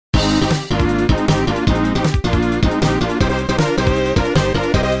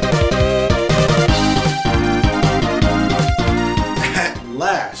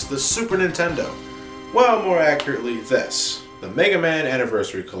the Super Nintendo. Well, more accurately, this. The Mega Man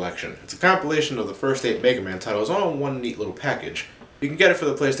Anniversary Collection. It's a compilation of the first 8 Mega Man titles all in one neat little package. You can get it for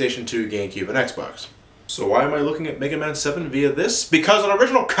the PlayStation 2, GameCube, and Xbox. So why am I looking at Mega Man 7 via this? Because an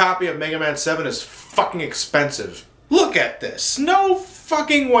original copy of Mega Man 7 is fucking expensive. Look at this! No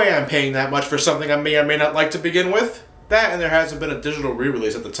fucking way I'm paying that much for something I may or may not like to begin with. That, and there hasn't been a digital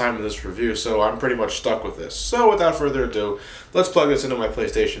re-release at the time of this review, so I'm pretty much stuck with this. So without further ado, let's plug this into my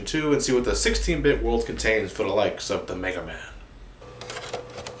PlayStation 2 and see what the 16-bit world contains for the likes of the Mega Man.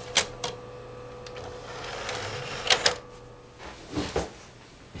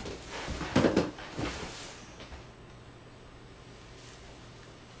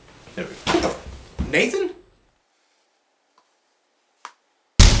 There we go. Nathan?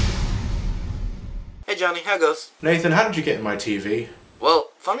 Hey Johnny, how goes? Nathan, how did you get in my TV?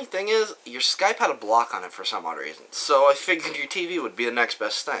 Well, funny thing is, your Skype had a block on it for some odd reason, so I figured your TV would be the next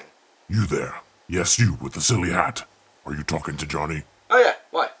best thing. You there? Yes, you with the silly hat. Are you talking to Johnny? Oh yeah,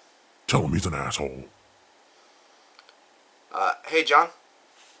 why? Tell him he's an asshole. Hey John.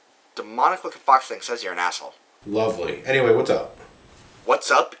 Demonic looking box thing says you're an asshole. Lovely. Anyway, what's up? What's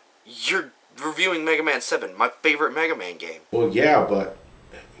up? You're reviewing Mega Man 7, my favorite Mega Man game. Well, yeah, but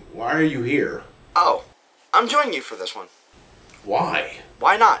why are you here? Oh, I'm joining you for this one. Why?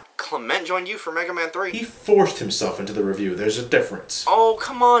 Why not? Clement joined you for Mega Man 3. He forced himself into the review. There's a difference. Oh,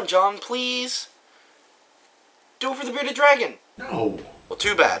 come on, John, please. Do it for the Bearded Dragon. No. Well,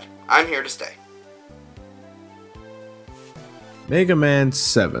 too bad. I'm here to stay. Mega Man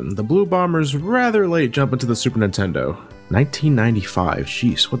 7. The Blue Bomber's rather late jump into the Super Nintendo. 1995.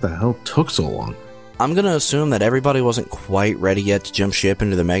 Jeez, what the hell took so long? I'm gonna assume that everybody wasn't quite ready yet to jump ship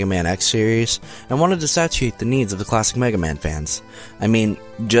into the Mega Man X series, and wanted to satiate the needs of the classic Mega Man fans. I mean,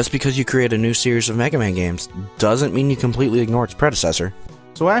 just because you create a new series of Mega Man games, doesn't mean you completely ignore its predecessor.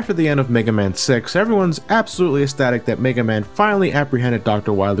 So after the end of Mega Man 6, everyone's absolutely ecstatic that Mega Man finally apprehended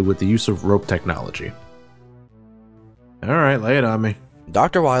Dr. Wily with the use of rope technology. Alright, lay it on me.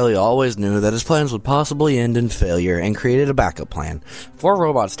 Dr. Wily always knew that his plans would possibly end in failure and created a backup plan. 4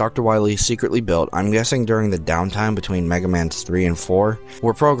 robots Dr. Wily secretly built, I'm guessing during the downtime between Mega Man 3 and 4,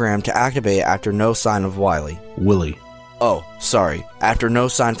 were programmed to activate after no sign of Wily. Willy. Oh, sorry, after no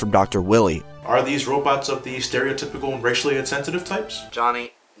sign from Dr. Willy. Are these robots of the stereotypical and racially insensitive types?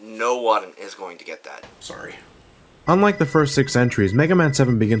 Johnny, no one is going to get that. Sorry. Unlike the first 6 entries, Mega Man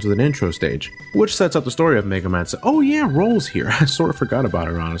 7 begins with an intro stage, which sets up the story of Mega Man 7. Oh yeah, Roll's here. I sort of forgot about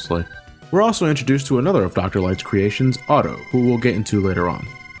her, honestly. We're also introduced to another of Dr. Light's creations, Otto, who we'll get into later on.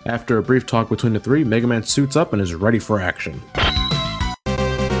 After a brief talk between the 3, Mega Man suits up and is ready for action.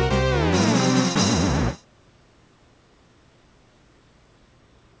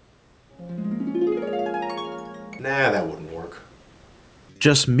 Nah, that wouldn't work.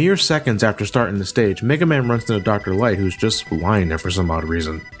 Just mere seconds after starting the stage, Mega Man runs into Dr. Light, who's just lying there for some odd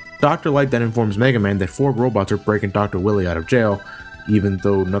reason. Dr. Light then informs Mega Man that 4 robots are breaking Dr. Willy out of jail, even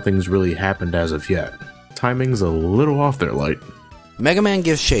though nothing's really happened as of yet. Timing's a little off there, Light. Mega Man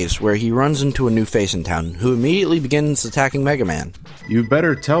gives chase, where he runs into a new face in town, who immediately begins attacking Mega Man. You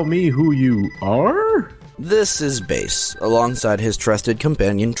better tell me who you are? This is Bass, alongside his trusted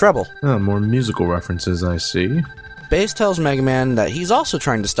companion Treble. Oh, more musical references, I see. Bass tells Mega Man that he's also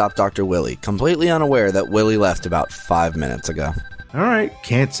trying to stop Dr. Willy, completely unaware that Willy left about 5 minutes ago. Alright,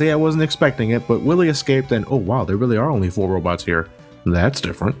 can't say I wasn't expecting it, but Willy escaped and oh wow, there really are only 4 robots here. That's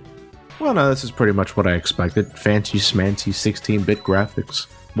different. Well, no, this is pretty much what I expected. Fancy smancy 16-bit graphics,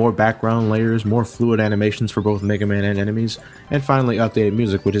 more background layers, more fluid animations for both Mega Man and enemies, and finally updated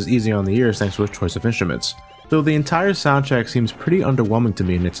music, which is easy on the ears thanks to its choice of instruments. Though the entire soundtrack seems pretty underwhelming to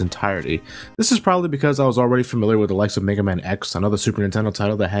me in its entirety. This is probably because I was already familiar with the likes of Mega Man X, another Super Nintendo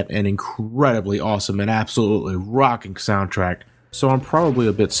title that had an incredibly awesome and absolutely rocking soundtrack, so I'm probably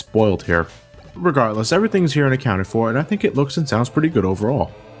a bit spoiled here. Regardless, everything's here and accounted for, and I think it looks and sounds pretty good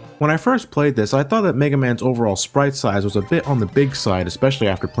overall. When I first played this, I thought that Mega Man's overall sprite size was a bit on the big side, especially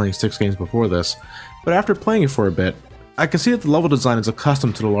after playing 6 games before this, but after playing it for a bit, I can see that the level design is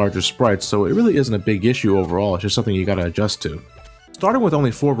accustomed to the larger sprites, so it really isn't a big issue overall, it's just something you gotta adjust to. Starting with only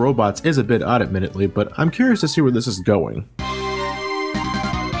 4 robots is a bit odd admittedly, but I'm curious to see where this is going.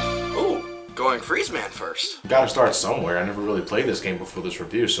 Ooh, going Freeze Man first. Gotta start somewhere. I never really played this game before this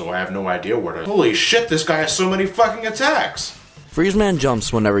review, so I have no idea where to... Holy shit, this guy has so many fucking attacks! Freeze Man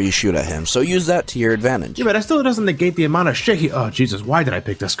jumps whenever you shoot at him, so use that to your advantage. Yeah, but that still doesn't negate the amount of shit he... Oh, Jesus, why did I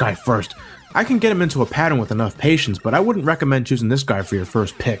pick this guy first? I can get him into a pattern with enough patience, but I wouldn't recommend choosing this guy for your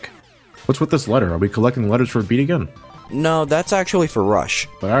first pick. What's with this letter? Are we collecting letters for a beat again? No, that's actually for Rush.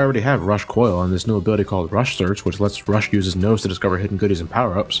 But I already have Rush Coil and this new ability called Rush Search, which lets Rush use his nose to discover hidden goodies and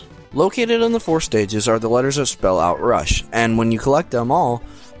power-ups. Located in the 4 stages are the letters that spell out Rush, and when you collect them all,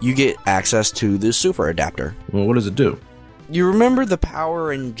 you get access to the Super Adapter. Well, what does it do? You remember the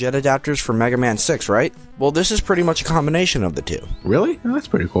power and jet adapters for Mega Man 6, right? Well, this is pretty much a combination of the two. Really? Oh, that's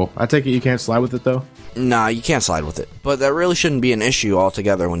pretty cool. I take it you can't slide with it, though? Nah, you can't slide with it. But that really shouldn't be an issue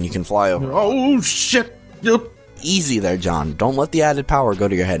altogether when you can fly over. Oh, shit! Yep. Easy there, John. Don't let the added power go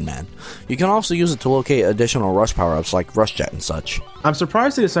to your head, man. You can also use it to locate additional Rush power-ups like Rush Jet and such. I'm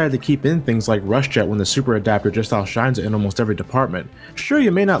surprised they decided to keep in things like Rush Jet when the Super Adapter just outshines it in almost every department. Sure,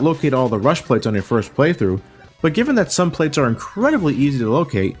 you may not locate all the Rush plates on your first playthrough, but given that some plates are incredibly easy to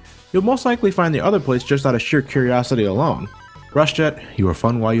locate, you'll most likely find the other plates just out of sheer curiosity alone. Rush Jet, you were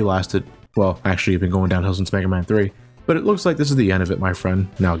fun while you lasted. Well, actually, you've been going downhill since Mega Man 3, but it looks like this is the end of it, my friend.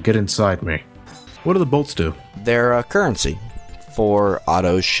 Now get inside me. What do the bolts do? They're a currency for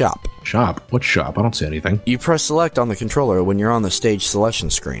Otto's shop. Shop? What shop? I don't see anything. You press select on the controller when you're on the stage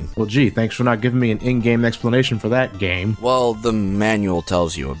selection screen. Well, gee, thanks for not giving me an in-game explanation for that game. Well, the manual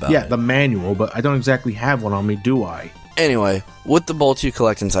tells you about it. Yeah, the manual, but I don't exactly have one on me, do I? Anyway, with the bolts you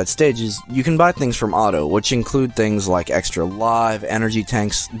collect inside stages, you can buy things from Otto, which include things like extra live, energy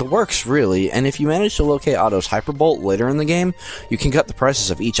tanks, the works really, and if you manage to locate Otto's Hyperbolt later in the game, you can cut the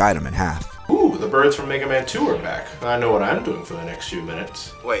prices of each item in half. Ooh, the birds from Mega Man 2 are back. I know what I'm doing for the next few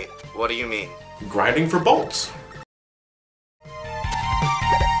minutes. Wait, what do you mean? Grinding for bolts.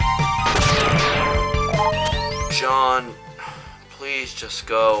 John, please just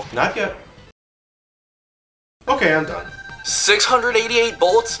go. Not yet. Okay, I'm done. 688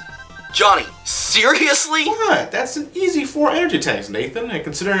 bolts? Johnny, seriously? What? That's an easy 4 energy tanks, Nathan. And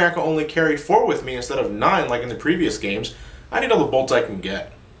considering I can only carry 4 with me instead of 9 like in the previous games, I need all the bolts I can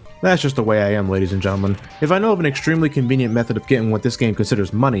get. That's just the way I am, ladies and gentlemen. If I know of an extremely convenient method of getting what this game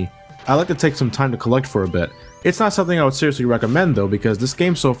considers money, I like to take some time to collect for a bit. It's not something I would seriously recommend though, because this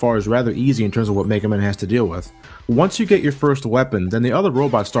game so far is rather easy in terms of what Mega Man has to deal with. Once you get your first weapon, then the other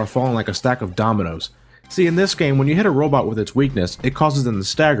robots start falling like a stack of dominoes. See, in this game, when you hit a robot with its weakness, it causes them to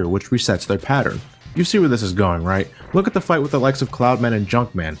stagger, which resets their pattern. You see where this is going, right? Look at the fight with the likes of Cloudman and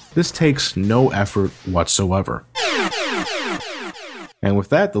Junkman. This takes no effort whatsoever. And with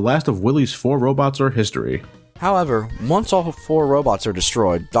that, the last of Willy's 4 robots are history. However, once all 4 robots are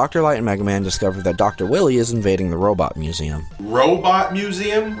destroyed, Dr. Light and Mega Man discover that Dr. Wily is invading the Robot Museum. Robot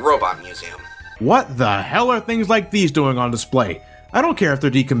Museum? Robot Museum. What the hell are things like these doing on display? I don't care if they're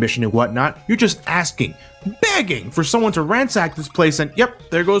decommissioned and whatnot, you're just asking, begging for someone to ransack this place and yep,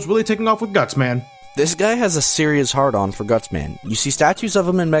 there goes Wily taking off with Guts Man. This guy has a serious hard-on for Gutsman. You see statues of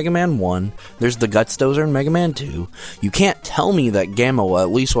him in Mega Man 1, there's the Guts Dozer in Mega Man 2. You can't tell me that Gamma at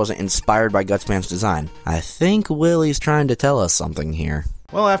least wasn't inspired by Gutsman's design. I think Willy's trying to tell us something here.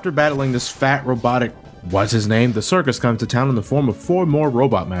 Well, after battling this fat robotic, what's his name, the circus comes to town in the form of 4 more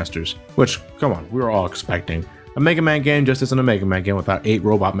Robot Masters. Which, come on, we were all expecting. A Mega Man game just isn't a Mega Man game without 8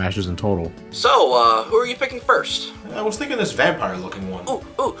 Robot Masters in total. So, who are you picking first? I was thinking this vampire-looking one.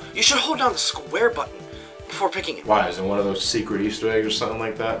 Ooh, you should hold down the square button before picking it. Why, is it one of those secret Easter eggs or something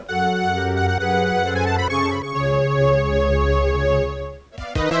like that?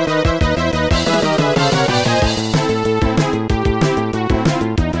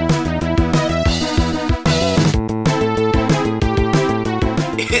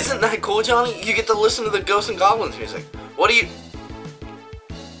 Isn't that cool, Johnny? You get to listen to the Ghosts and Goblins music. What do you...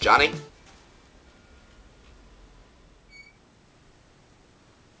 Johnny?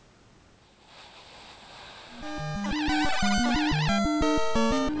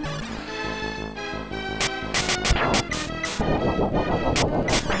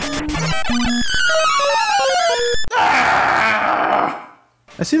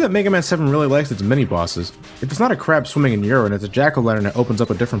 I see that Mega Man 7 really likes its mini-bosses. If it's not a crab swimming in urine, it's a jack-o'-lantern that opens up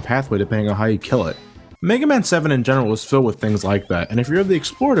a different pathway depending on how you kill it. Mega Man 7 in general is filled with things like that, and if you're of the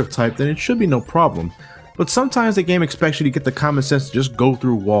explorative type, then it should be no problem. But sometimes the game expects you to get the common sense to just go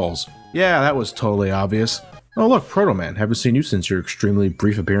through walls. Yeah, that was totally obvious. Oh look, Proto Man, haven't seen you since your extremely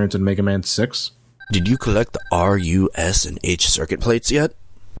brief appearance in Mega Man 6. Did you collect the R, U, S, and H circuit plates yet?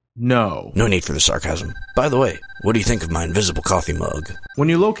 No. No need for the sarcasm. By the way, what do you think of my invisible coffee mug? When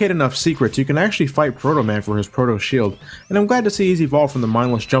you locate enough secrets, you can actually fight Proto Man for his Proto Shield, and I'm glad to see he's evolved from the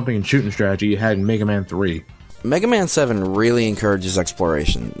mindless jumping and shooting strategy he had in Mega Man 3. Mega Man 7 really encourages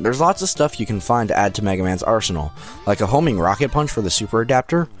exploration. There's lots of stuff you can find to add to Mega Man's arsenal, like a homing rocket punch for the Super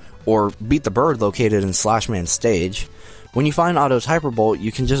Adapter, or Beat the Bird located in Slash Man's stage. When you find Otto's Hyperbolt,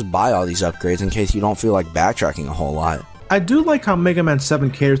 you can just buy all these upgrades in case you don't feel like backtracking a whole lot. I do like how Mega Man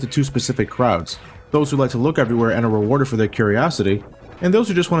 7 caters to 2 specific crowds. those who like to look everywhere and are rewarded for their curiosity, and those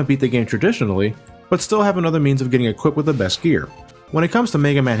who just want to beat the game traditionally, but still have another means of getting equipped with the best gear. When it comes to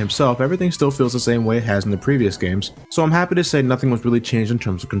Mega Man himself, everything still feels the same way it has in the previous games, so I'm happy to say nothing was really changed in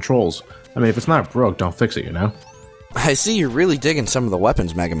terms of controls. I mean, if it's not broke, don't fix it, you know? I see you're really digging some of the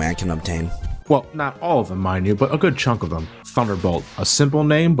weapons Mega Man can obtain. Well, not all of them, mind you, but a good chunk of them. Thunderbolt, a simple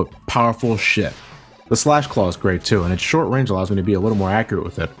name, but powerful shit. The Slash Claw is great too, and its short range allows me to be a little more accurate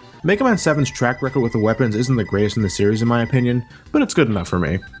with it. Mega Man 7's track record with the weapons isn't the greatest in the series in my opinion, but it's good enough for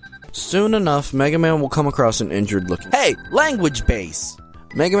me. Soon enough, Mega Man will come across an injured looking— Hey! Language Base!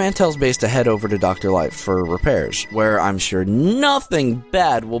 Mega Man tells Base to head over to Dr. Light for repairs, where I'm sure nothing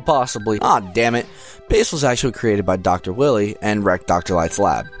bad will possibly— damn it. Base was actually created by Dr. Wily and wrecked Dr. Light's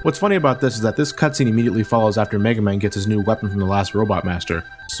lab. What's funny about this is that this cutscene immediately follows after Mega Man gets his new weapon from the last Robot Master.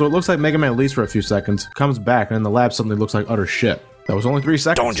 So it looks like Mega Man leaves for a few seconds, comes back, and then the lab suddenly looks like utter shit. That was only 3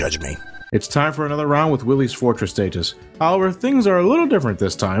 seconds. Don't judge me. It's time for another round with Willy's Fortress stages. However, things are a little different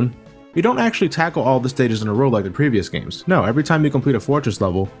this time. You don't actually tackle all the stages in a row like the previous games. No, every time you complete a fortress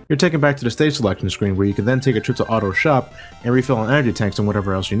level, you're taken back to the stage selection screen where you can then take a trip to Auto Shop and refill on energy tanks and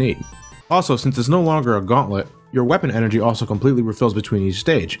whatever else you need. Also, since it's no longer a gauntlet, your weapon energy also completely refills between each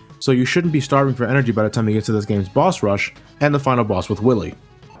stage, so you shouldn't be starving for energy by the time you get to this game's boss rush and the final boss with Wily.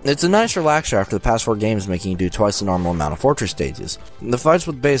 It's a nice relaxer after the past 4 games making you do twice the normal amount of fortress stages. The fights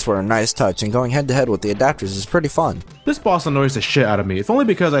with Base were a nice touch, and going head to head with the adapters is pretty fun. This boss annoys the shit out of me, if only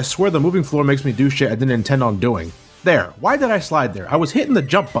because I swear the moving floor makes me do shit I didn't intend on doing. There, why did I slide there? I was hitting the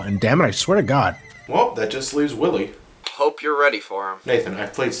jump button, damn it, I swear to God. Well, that just leaves Wily. Hope you're ready for him. Nathan,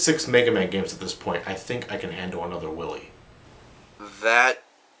 I've played 6 Mega Man games at this point. I think I can handle another Wily. That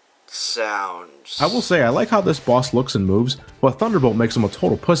sounds— I will say, I like how this boss looks and moves, but Thunderbolt makes him a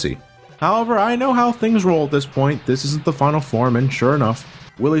total pussy. However, I know how things roll at this point. This isn't the final form, and sure enough,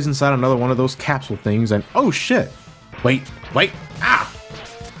 Willy's inside another one of those capsule things, and oh shit! Wait, ah!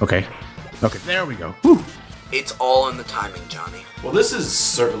 Okay, there we go. Whew. It's all in the timing, Johnny. Well, this is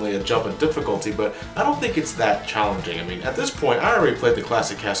certainly a jump in difficulty, but I don't think it's that challenging. I mean, at this point, I already played the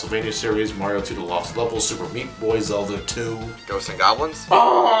classic Castlevania series, Mario 2 The Lost Levels, Super Meat Boy, Zelda 2... Ghosts and Goblins?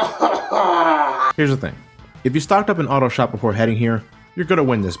 Here's the thing. If you stocked up an auto shop before heading here, you're gonna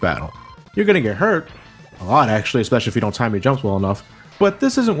win this battle. You're gonna get hurt. A lot, actually, especially if you don't time your jumps well enough. But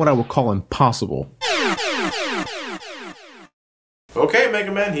this isn't what I would call impossible. Okay,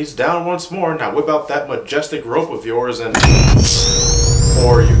 Mega Man, he's down once more. Now whip out that majestic rope of yours and...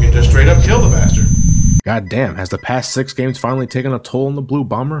 Or you can just straight up kill the bastard. God damn, has the past 6 games finally taken a toll on the Blue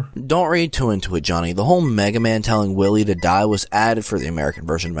Bomber? Don't read too into it, Johnny. The whole Mega Man telling Wily to die was added for the American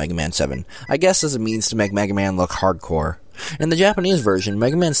version of Mega Man 7. I guess as a means to make Mega Man look hardcore. In the Japanese version,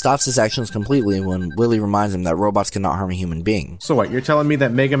 Mega Man stops his actions completely when Wily reminds him that robots cannot harm a human being. So what, you're telling me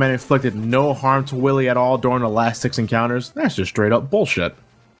that Mega Man inflicted no harm to Wily at all during the last 6 encounters? That's just straight up bullshit.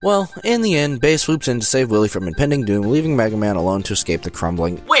 Well, in the end, Base swoops in to save Wily from impending doom, leaving Mega Man alone to escape the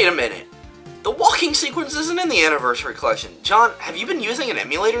crumbling— Wait a minute! The walking sequence isn't in the Anniversary Collection. John, have you been using an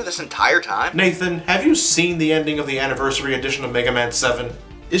emulator this entire time? Nathan, have you seen the ending of the Anniversary Edition of Mega Man 7?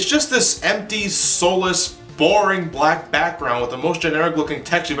 It's just this empty, soulless, boring black background with the most generic looking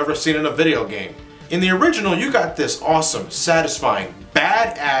text you've ever seen in a video game. In the original, you got this awesome, satisfying,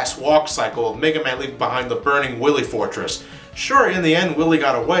 badass walk cycle of Mega Man leaving behind the burning Wily Fortress. Sure, in the end, Wily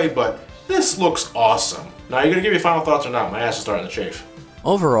got away, but this looks awesome. Now, you gonna give your final thoughts or not? My ass is starting to chafe.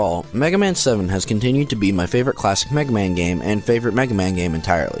 Overall, Mega Man 7 has continued to be my favorite classic Mega Man game and favorite Mega Man game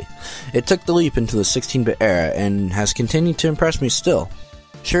entirely. It took the leap into the 16-bit era and has continued to impress me still.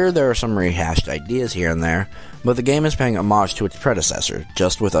 Sure, there are some rehashed ideas here and there, but the game is paying homage to its predecessor,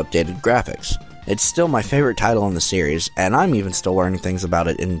 just with updated graphics. It's still my favorite title in the series, and I'm even still learning things about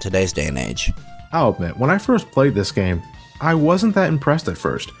it in today's day and age. I'll admit, when I first played this game, I wasn't that impressed at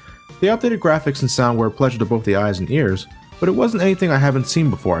first. The updated graphics and sound were a pleasure to both the eyes and ears, but it wasn't anything I haven't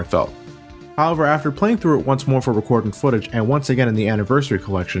seen before, I felt. However, after playing through it once more for recording footage and once again in the Anniversary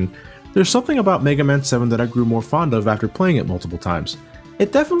Collection, there's something about Mega Man 7 that I grew more fond of after playing it multiple times.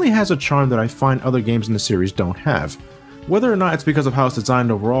 It definitely has a charm that I find other games in the series don't have. Whether or not it's because of how it's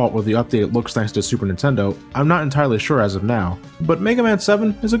designed overall or the updated looks thanks to Super Nintendo, I'm not entirely sure as of now, but Mega Man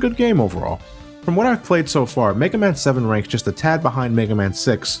 7 is a good game overall. From what I've played so far, Mega Man 7 ranks just a tad behind Mega Man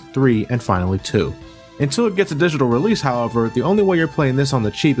 6, 3, and finally 2. Until it gets a digital release, however, the only way you're playing this on the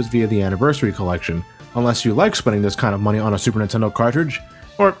cheap is via the Anniversary Collection, unless you like spending this kind of money on a Super Nintendo cartridge,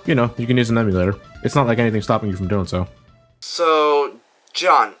 or, you know, you can use an emulator. It's not like anything's stopping you from doing so. So,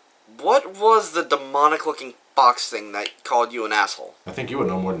 John, what was the demonic-looking box thing that called you an asshole? I think you would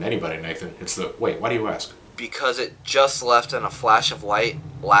know more than anybody, Nathan. It's the... Wait, why do you ask? Because it just left in a flash of light,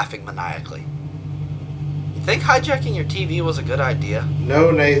 laughing maniacally. Think hijacking your TV was a good idea? No,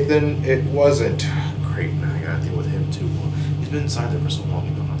 Nathan, it wasn't. Great, now I gotta deal with him too. He's been inside there for so long,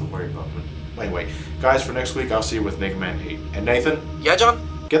 you don't have to worry about him. Anyway, guys, for next week, I'll see you with Mega Man 8. And Nathan? Yeah,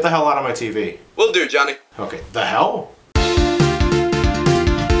 John? Get the hell out of my TV. Will do, Johnny. Okay, the hell?